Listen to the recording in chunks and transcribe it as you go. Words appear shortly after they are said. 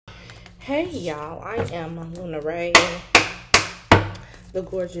Hey y'all, I am LunaRhaye, the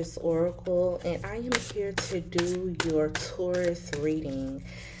gorgeous oracle, and I am here to do your Taurus reading.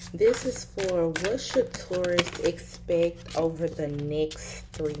 This is for what should Taurus expect over the next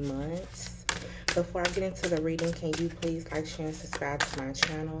 3 months. Before I get into the reading, can you please like, share, and subscribe to my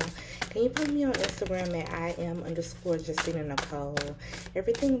channel? Can you follow me on Instagram at IM_Justina Nicole?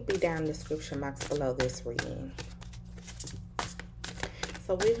 Everything will be down in the description box below this reading.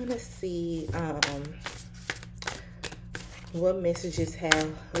 So we're gonna see what messages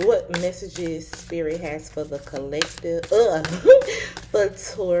Spirit has for the collective for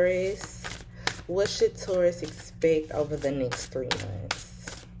Taurus. What should Taurus expect over the next 3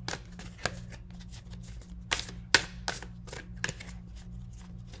 months?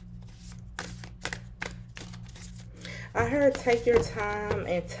 I heard take your time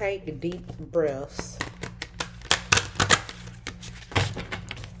and take deep breaths.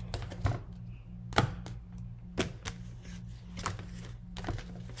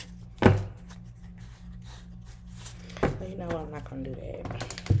 You know what? I'm not going to do that.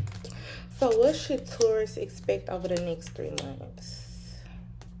 So what should Taurus expect over the next 3 months?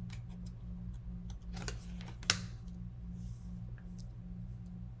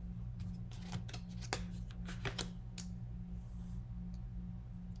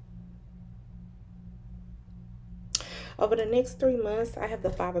 Over the next 3 months, I have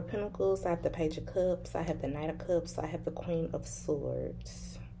the Five of Pentacles, I have the Page of Cups, I have the Knight of Cups, I have the Queen of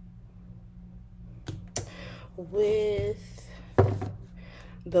Swords. With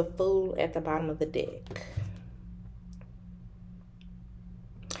the Fool at the bottom of the deck.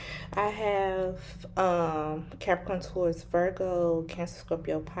 I have Capricorn, Taurus, Virgo, Cancer,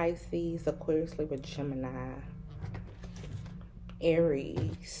 Scorpio, Pisces, Aquarius, Libra, Gemini,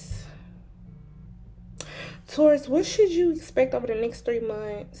 Aries. Taurus, what should you expect over the next 3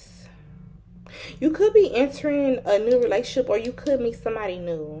 months? You could be entering a new relationship, or you could meet somebody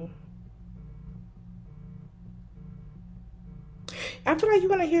new. I feel like you're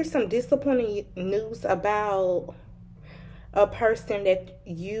going to hear some disappointing news about a person that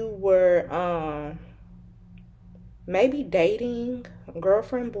you were maybe dating,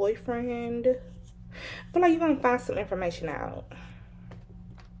 girlfriend, boyfriend. I feel like you're going to find some information out.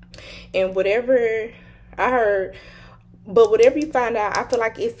 And whatever I heard, but whatever you find out, I feel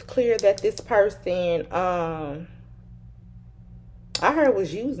like it's clear that this person, I heard,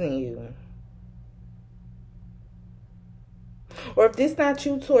 was using you. Or if this not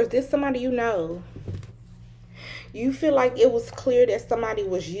you, Taurus, this somebody you know. You feel like it was clear that somebody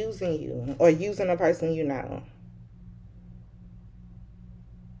was using you or using a person you know.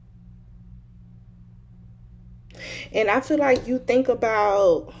 And I feel like you think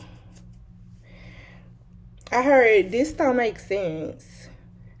about, I heard this don't make sense.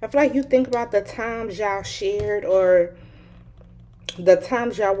 I feel like you think about the times y'all shared or the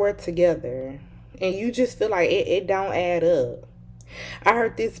times y'all were together. And you just feel like it don't add up. I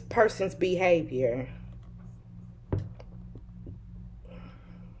heard this person's behavior.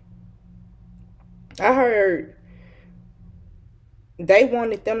 I heard they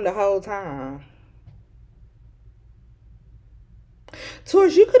wanted them the whole time.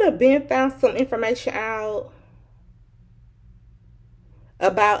 Taurus, you could have been found some information out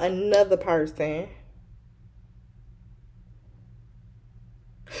about another person.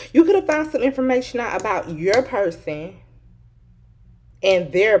 You could have found some information out about your person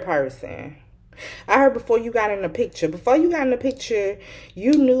and their person. I heard before you got in the picture. Before you got in the picture,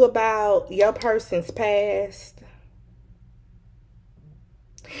 you knew about your person's past.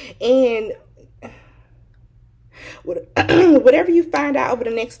 And whatever you find out over the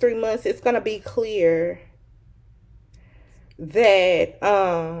next 3 months, it's going to be clear that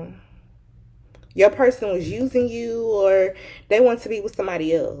your person was using you or they want to be with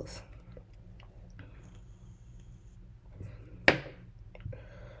somebody else.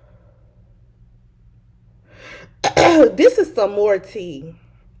 This is some more tea.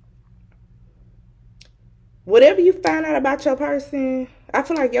 Whatever you find out about your person, I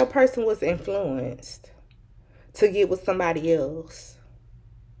feel like your person was influenced to get with somebody else.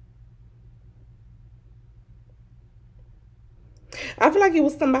 I feel like it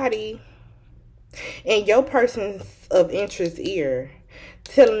was somebody in your person's of interest ear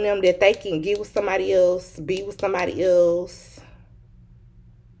telling them that they can get with somebody else, be with somebody else.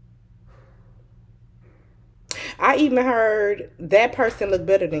 I even heard that person look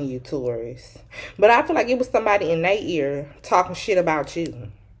better than you, Taurus. But I feel like it was somebody in their ear talking shit about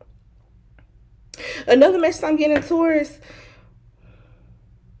you. Another message I'm getting, Taurus,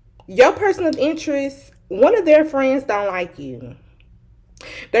 your person of interest, one of their friends don't like you.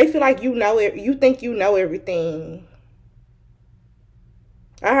 They feel like you know it. You think you know everything.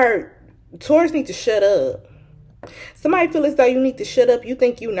 I heard Taurus need to shut up. Somebody feel as though you need to shut up. You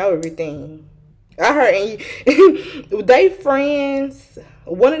think you know everything. I heard, and they friends,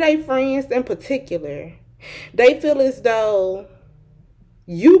 one of their friends in particular, they feel as though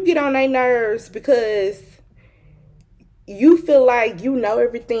you get on their nerves because you feel like you know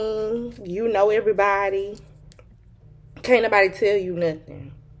everything, you know everybody. Can't nobody tell you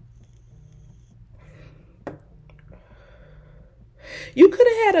nothing. You could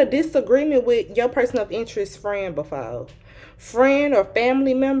have had a disagreement with your person of interest friend before. Friend or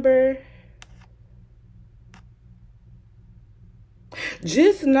family member.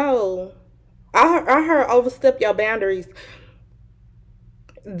 Just know, I heard overstep your boundaries.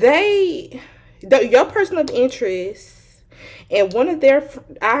 Your person of interest and one of their,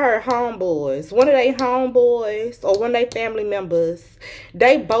 I heard homeboys, one of their homeboys or one of their family members,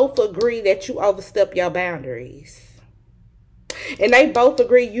 they both agree that you overstep your boundaries. And they both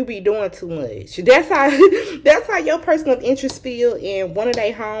agree you be doing too much. That's how your person of interest feel, and one of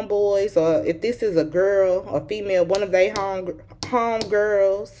their homeboys, or if this is a girl or female, one of their home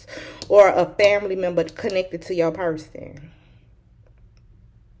girls or a family member connected to your person.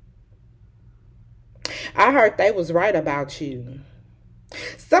 I heard they was right about you.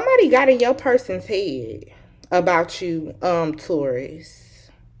 Somebody got in your person's head about you, Taurus.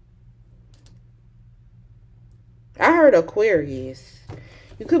 I heard Aquarius.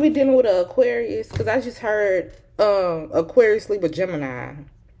 You could be dealing with an Aquarius, because I just heard Aquarius, Libra, Gemini.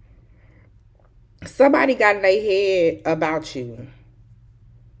 Somebody got in their head about you.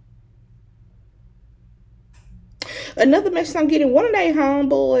 Another message I'm getting, one of their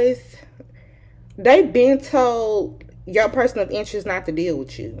homeboys, they been told your person of interest not to deal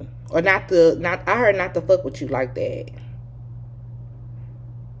with you. Or I heard not to fuck with you like that.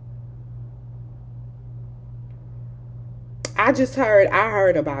 I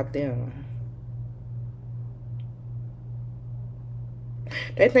heard about them.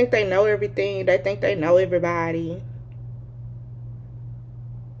 They think they know everything. They think they know everybody.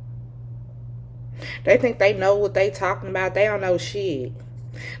 They think they know what they talking about. They don't know shit.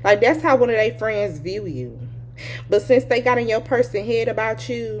 Like, that's how one of their friends view you. But since they got in your person's head about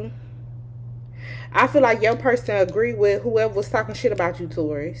you, I feel like your person agree with whoever was talking shit about you,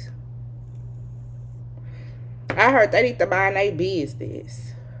 Taurus. I heard they need to mind their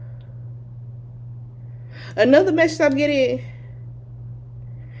business. Another message I'm getting,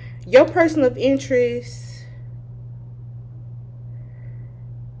 your person of interest,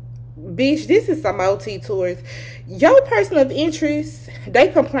 bitch, this is some OT Taurus. Your person of interest, they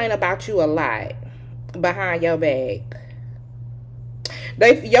complain about you a lot behind your back.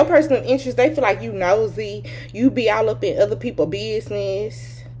 Your person of interest, they feel like you nosy. You be all up in other people's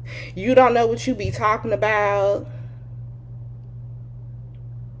business. You don't know what you be talking about.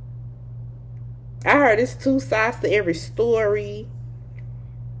 I heard it's two sides to every story.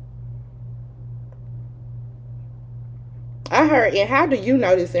 I heard, and how do you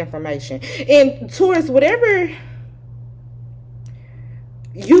know this information? And Taurus, whatever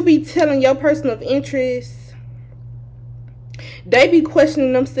you be telling your person of interest, they be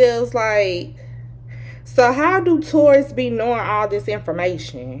questioning themselves like, so how do Taurus be knowing all this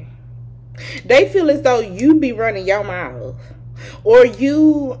information? They feel as though you be running your mouth. Or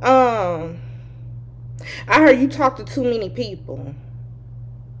you, I heard you talk to too many people.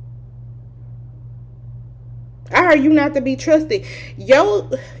 I heard you not to be trusted. Your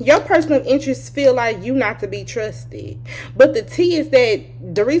person of interest feel like you not to be trusted. But the T is that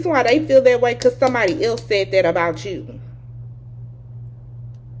the reason why they feel that way because somebody else said that about you.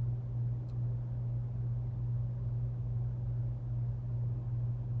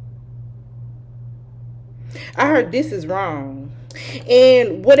 I heard this is wrong.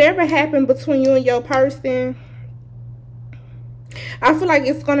 And whatever happened between you and your person, I feel like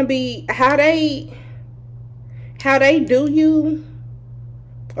it's going to be how they do you,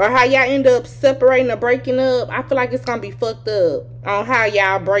 or how y'all end up separating or breaking up. I feel like it's going to be fucked up on how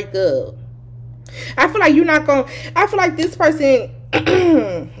y'all break up. I feel like you're not going to, I feel like this person,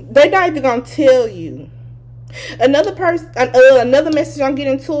 they're not even going to tell you. Another message I'm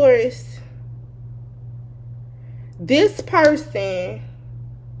getting, Taurus. This person,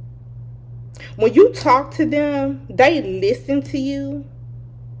 when you talk to them, they listen to you.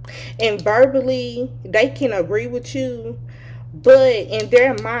 And verbally, they can agree with you. But in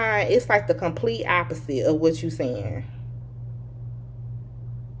their mind, it's like the complete opposite of what you're saying.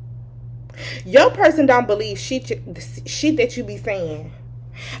 Your person don't believe shit that you be saying.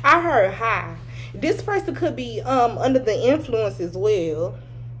 I heard high. This person could be under the influence as well.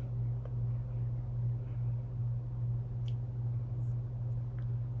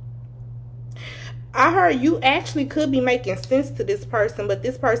 I heard you actually could be making sense to this person, but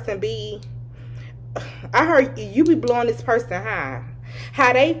this person be... I heard you be blowing this person high.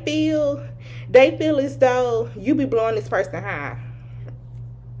 How they feel as though you be blowing this person high.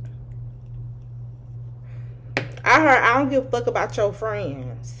 I heard I don't give a fuck about your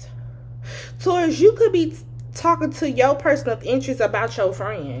friends. Taurus, you could be talking to your person of interest about your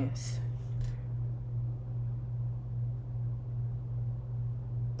friends.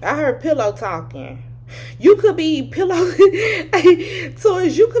 I heard pillow talking. You could be pillow...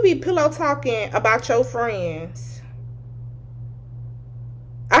 Taurus, you could be pillow talking about your friends.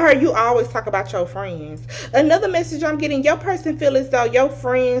 I heard you always talk about your friends. Another message I'm getting, your person feel as though your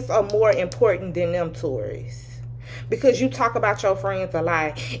friends are more important than them, Taurus. Because you talk about your friends a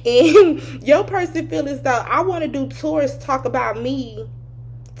lot. And your person feel as though I want to do Taurus talk about me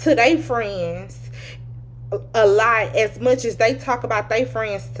to their friends a lot as much as they talk about their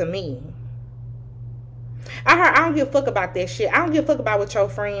friends to me. I heard I don't give a fuck about that shit. I don't give a fuck about what your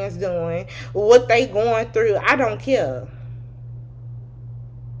friends doing, what they going through. I don't care.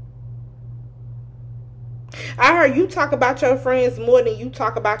 I heard you talk about your friends more than you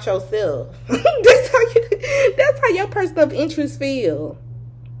talk about yourself. That's how your person of interest feel.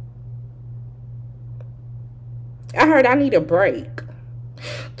 I heard I need a break.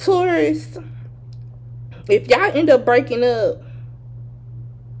 Taurus, if y'all end up breaking up,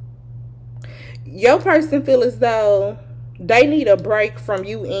 your person feel as though they need a break from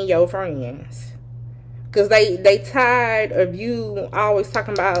you and your friends. Because they tired of you always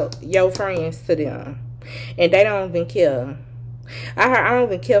talking about your friends to them. And they don't even care. I heard I don't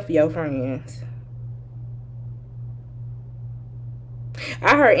even care for your friends.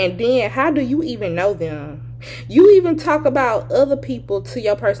 I heard, and then how do you even know them? You even talk about other people to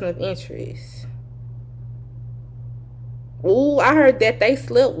your person of interest. Ooh, I heard that they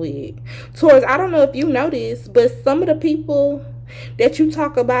slept with. Taurus, I don't know if you know this, but some of the people that you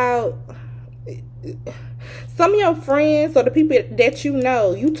talk about, some of your friends or the people that you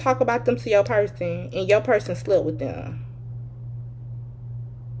know, you talk about them to your person and your person slept with them.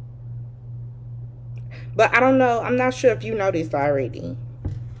 But I don't know. I'm not sure if you know this already.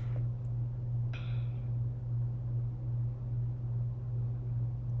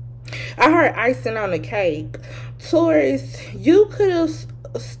 I heard icing on the cake. Taurus, you could have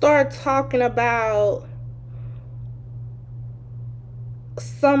started talking about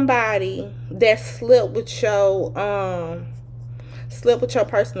somebody that slept with your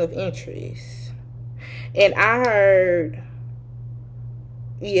person of interest. And I heard,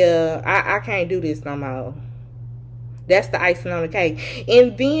 yeah, I can't do this no more. That's the icing on the cake.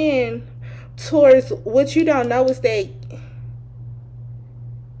 And then, Taurus, what you don't know is that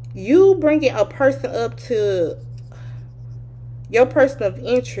you bringing a person up to your person of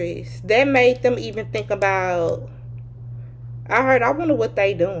interest, that made them even think about, I heard, I wonder what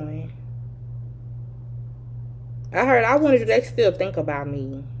they doing. I heard, I wonder, do they still think about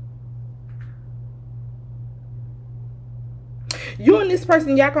me? You and this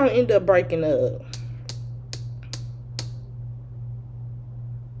person, y'all gonna end up breaking up.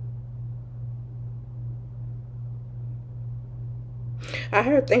 I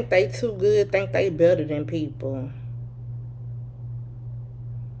heard think they too good, think they better than people.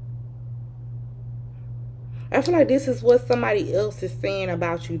 I feel like this is what somebody else is saying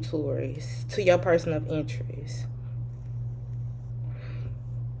about you, Taurus, to your person of interest.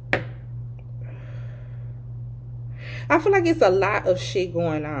 I feel like it's a lot of shit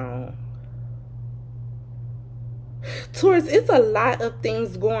going on. Taurus, it's a lot of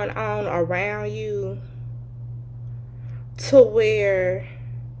things going on around you to where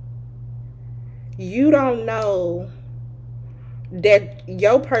you don't know that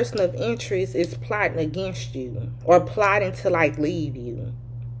your person of interest is plotting against you or plotting to like leave you.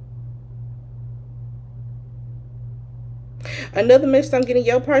 Another message I'm getting,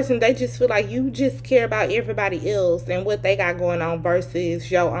 your person, they just feel like you just care about everybody else and what they got going on versus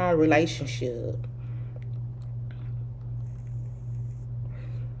your own relationship.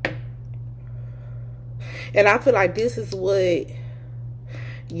 And I feel like this is what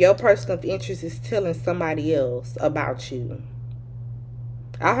your person of interest is telling somebody else about you.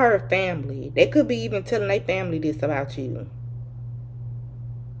 I heard family. They could be even telling their family this about you.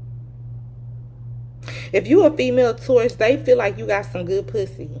 If you a female Taurus, they feel like you got some good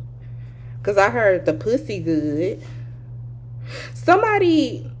pussy. Because I heard the pussy good.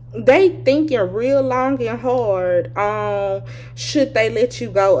 Somebody, they thinking real long and hard on should they let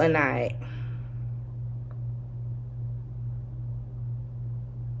you go or not.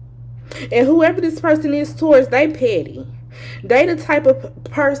 And whoever this person is towards, they petty. They the type of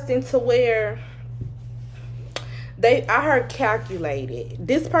person to where I heard calculated.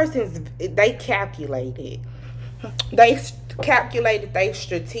 This person's, they calculated. They calculated, they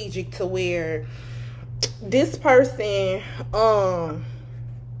strategic to where this person,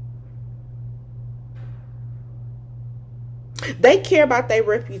 they care about their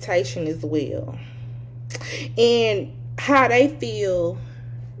reputation as well. And how they feel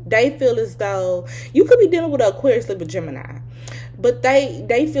as though, you could be dealing with an Aquarius, Libra, Gemini, but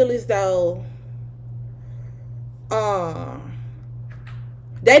they feel as though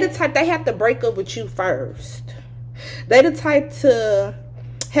they the type, they have to break up with you first. They the type to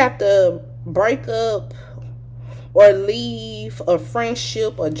have to break up or leave a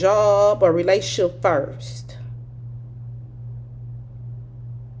friendship, a job, or relationship first.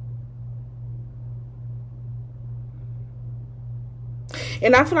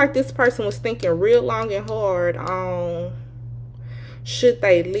 And I feel like this person was thinking real long and hard on, should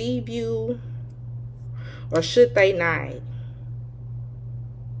they leave you or should they not?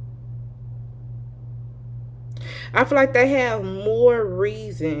 I feel like they have more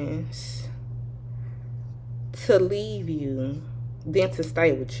reasons to leave you than to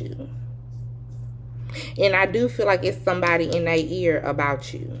stay with you. And I do feel like it's somebody in their ear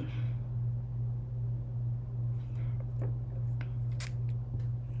about you.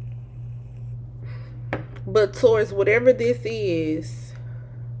 But towards whatever this is,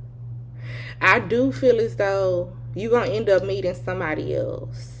 I do feel as though you're going to end up meeting somebody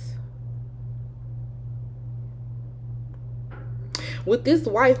else. With this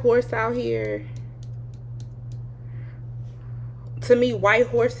white horse out here, to me, white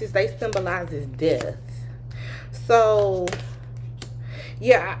horses, they symbolize death. So,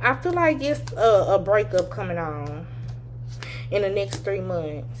 yeah, I feel like it's a breakup coming on in the next 3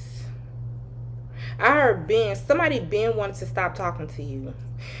 months. I heard somebody wanted to stop talking to you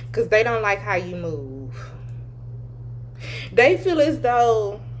because they don't like how you move. They feel as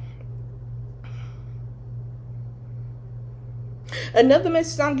though, another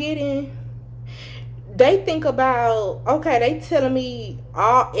message I'm getting, they think about, okay, they telling me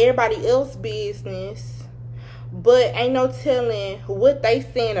everybody else's business, but ain't no telling what they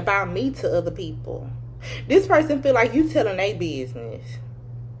saying about me to other people. This person feel like you telling their business.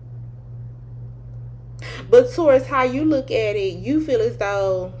 But towards how you look at it, you feel as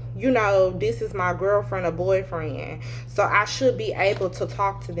though, you know, this is my girlfriend or boyfriend, so I should be able to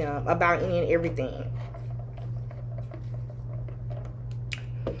talk to them about any and everything.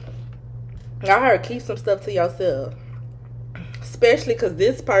 I heard keep some stuff to yourself. Especially because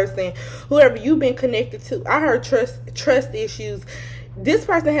this person, whoever you've been connected to, I heard trust issues. This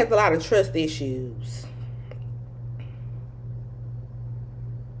person has a lot of trust issues.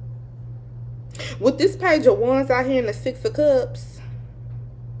 With this page of wands out here in the 6 of cups,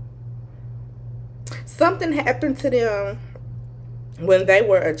 something happened to them when they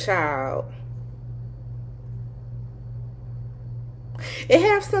were a child. It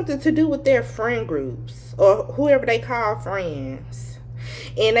has something to do with their friend groups or whoever they call friends.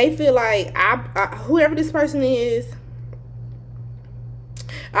 And they feel like, whoever this person is,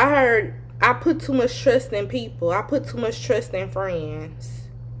 I heard, I put too much trust in people. I put too much trust in friends.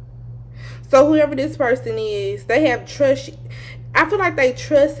 So whoever this person is, they have trust. I feel like they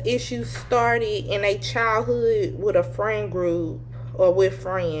trust issues started in a childhood with a friend group or with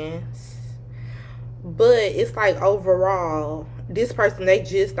friends. But it's like overall, this person, they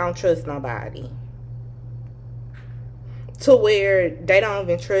just don't trust nobody. To where they don't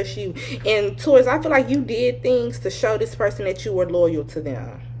even trust you. And towards, I feel like you did things to show this person that you were loyal to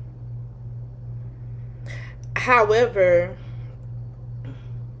them. However,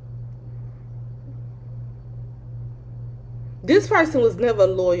 this person was never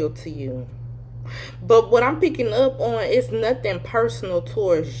loyal to you. But what I'm picking up on is nothing personal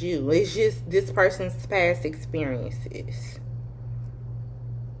towards you. It's just this person's past experiences.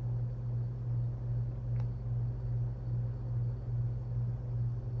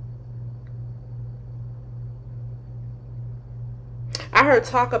 I heard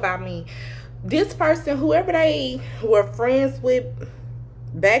talk about me. This person, whoever they were friends with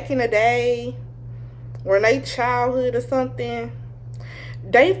back in the day, or in their childhood or something,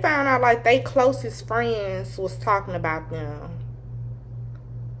 they found out like their closest friends was talking about them.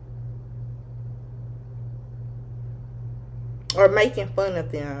 Or making fun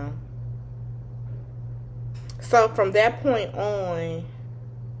of them. So from that point on,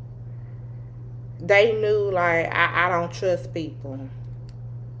 they knew like, I don't trust people.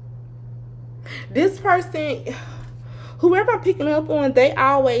 This person, whoever I'm picking up on, they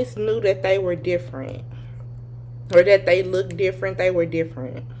always knew that they were different. Or that they looked different. They were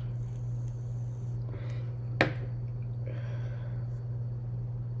different.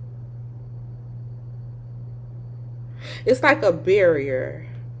 It's like a barrier.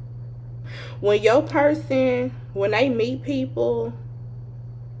 When your person, when they meet people,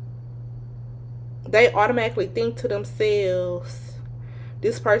 they automatically think to themselves,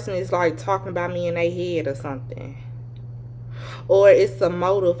 this person is like talking about me in their head or something. Or it's a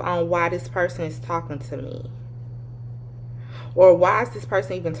motive on why this person is talking to me. Or why is this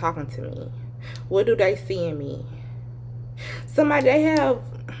person even talking to me? What do they see in me? Somebody, they have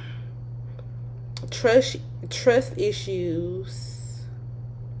trust issues.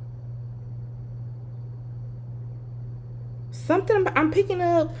 Something I'm picking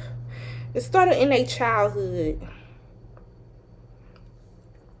up, it started in their childhood.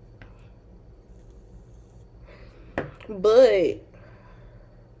 But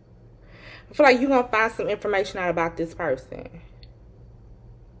I feel like you're going to find some information out about this person.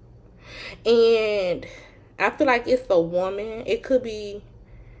 And I feel like it's a woman. It could be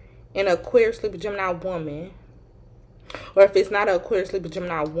an Aquarius, Libra, Gemini woman. Or if it's not an Aquarius, Libra,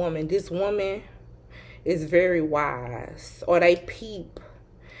 Gemini woman, this woman is very wise. Or they peep.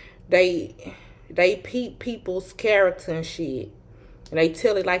 They peep people's character and shit. And they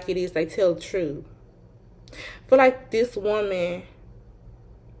tell it like it is. They tell the truth. I feel like this woman,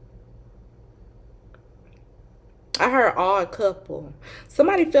 I heard odd couple.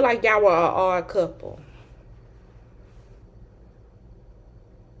 Somebody feel like y'all were an odd couple.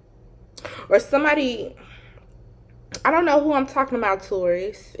 Or somebody, I don't know who I'm talking about,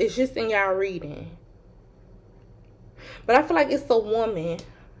 Taurus. It's just in y'all reading. But I feel like it's a woman.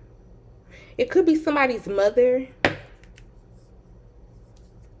 It could be somebody's mother.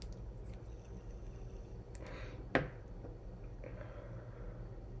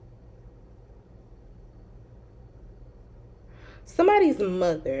 Somebody's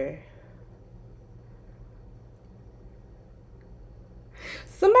mother.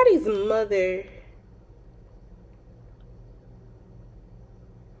 Somebody's mother.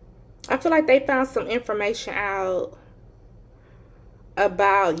 I feel like they found some information out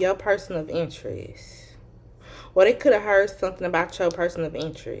about your person of interest. Or they could have heard something about your person of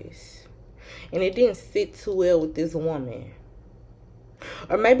interest. And it didn't sit too well with this woman.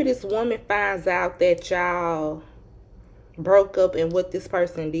 Or maybe this woman finds out that y'all broke up and what this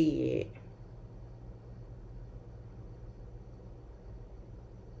person did.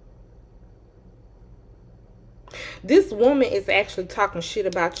 This woman is actually talking shit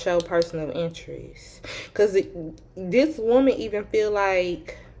about your person of interest. Because this woman even feel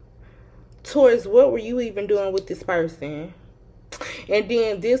like, Taurus, what were you even doing with this person? And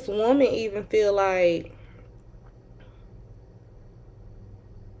then this woman even feel like,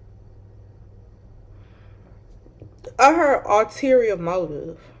 her ulterior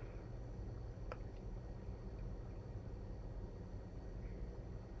motive.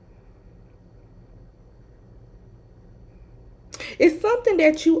 It's something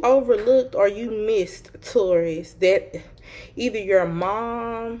that you overlooked or you missed, Taurus, that either your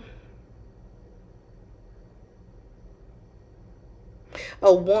mom,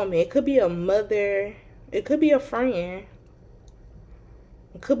 a woman, it could be a mother, it could be a friend,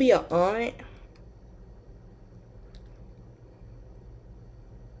 it could be an aunt.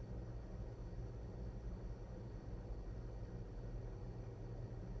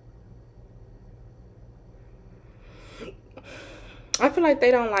 I feel like they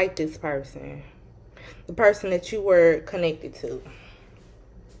don't like this person. The person that you were connected to.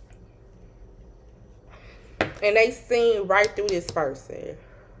 And they seen right through this person.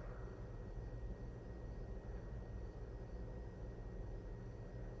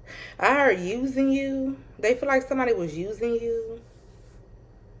 I heard using you. They feel like somebody was using you.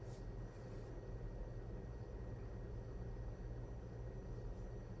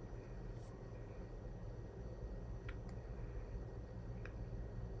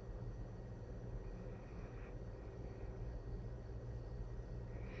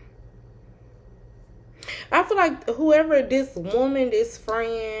 I feel like whoever this woman, this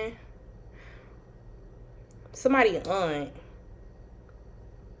friend, somebody aunt,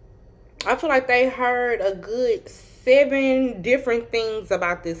 I feel like they heard a good 7 different things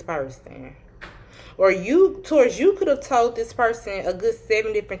about this person. Or you, Taurus, you could have told this person a good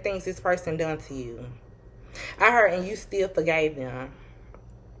 7 different things this person done to you. I heard, and you still forgave them.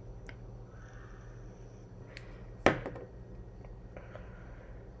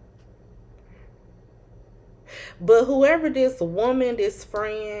 But whoever this woman, this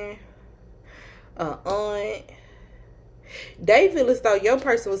friend, aunt, They feel as though your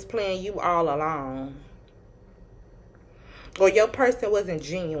person was playing you all along. Or your person wasn't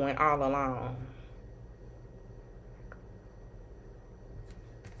genuine all along.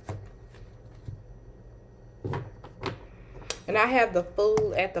 And I have the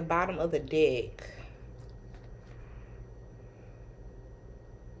Fool at the bottom of the deck.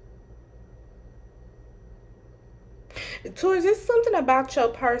 Taurus, it's something about your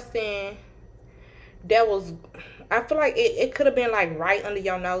person that was, I feel like it could have been like right under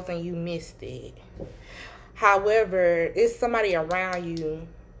your nose and you missed it. However, it's somebody around you,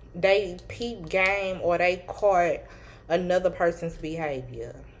 they peep game or they caught another person's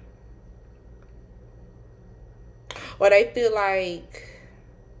behavior. Or they feel like,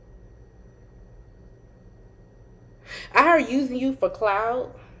 I heard using you for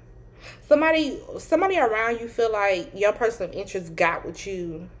clout. Somebody around you feel like your person of interest got with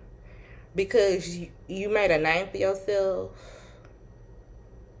you because you made a name for yourself.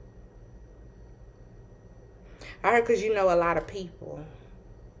 I heard because you know a lot of people.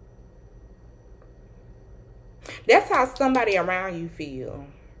 That's how somebody around you feel.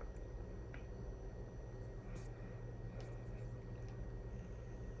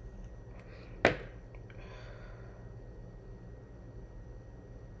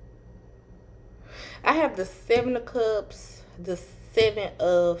 I have the Seven of Cups, the Seven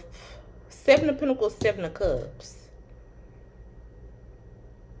of Pentacles, Seven of Cups.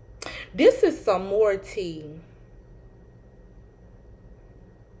 This is some more tea.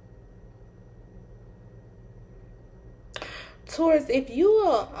 Taurus, if you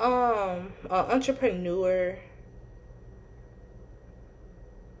are an entrepreneur,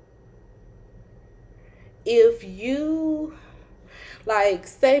 if you like,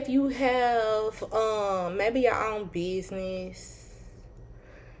 say if you have maybe your own business,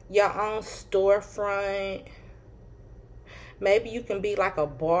 your own storefront, maybe you can be like a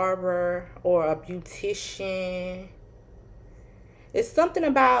barber or a beautician. It's something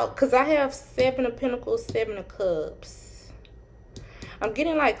about, because I have Seven of Pentacles, Seven of Cups. I'm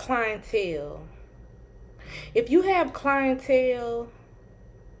getting like clientele. If you have clientele,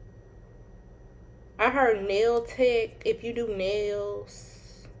 I heard nail tech, if you do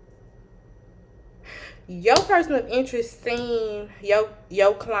nails. Your person of interest seen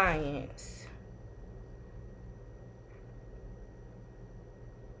your clients.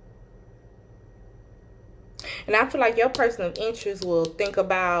 And I feel like your person of interest will think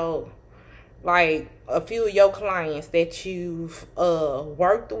about like a few of your clients that you've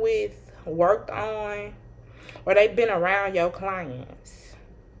worked with, worked on, or they've been around your clients.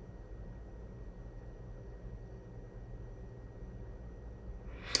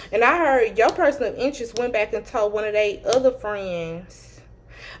 And I heard your person of interest went back and told one of their other friends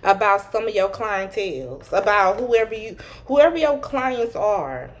about some of your clientele, about whoever your clients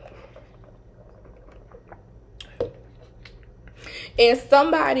are. And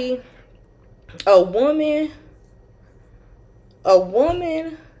somebody, a woman, a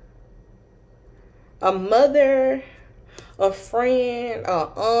mother, a friend, a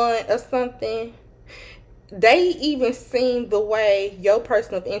aunt or something, they even seen the way your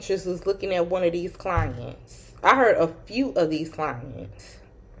person of interest was looking at one of these clients. I heard a few of these clients.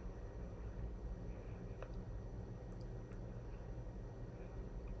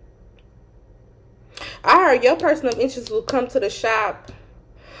 I heard your person of interest will come to the shop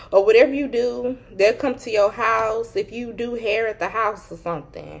or whatever you do. They'll come to your house. If you do hair at the house or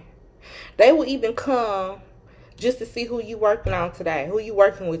something, they will even come just to see who you working on today, who you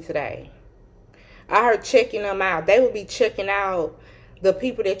working with today. I heard checking them out. They will be checking out the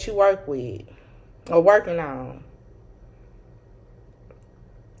people that you work with or working on.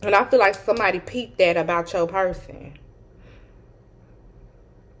 And I feel like somebody peeped that about your person.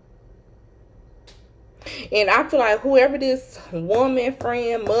 And I feel like whoever this woman,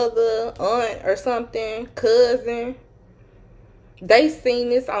 friend, mother, aunt or something, cousin, they seen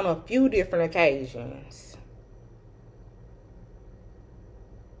this on a few different occasions.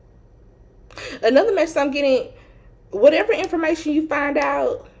 Another message I'm getting, whatever information you find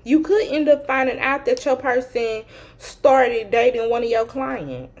out, you could end up finding out that your person started dating one of your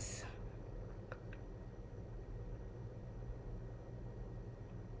clients.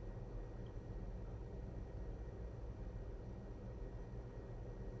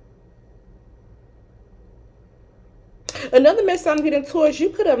 Another message I'm getting towards,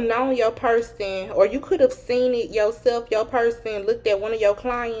 you could have known your person, or you could have seen it yourself. Your person looked at one of your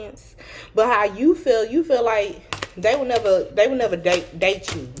clients, but how you feel like they will never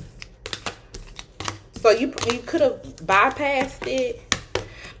date you. So you could have bypassed it,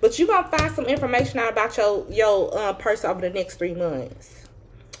 But you're going to find some information out about your person over the next 3 months.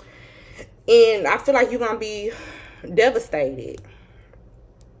 And I feel like you're going to be devastated.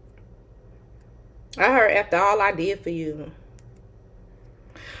 I heard after all I did for you.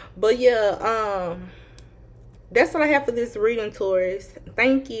 But yeah, that's all I have for this reading, Taurus.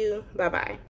 Thank you. Bye-bye.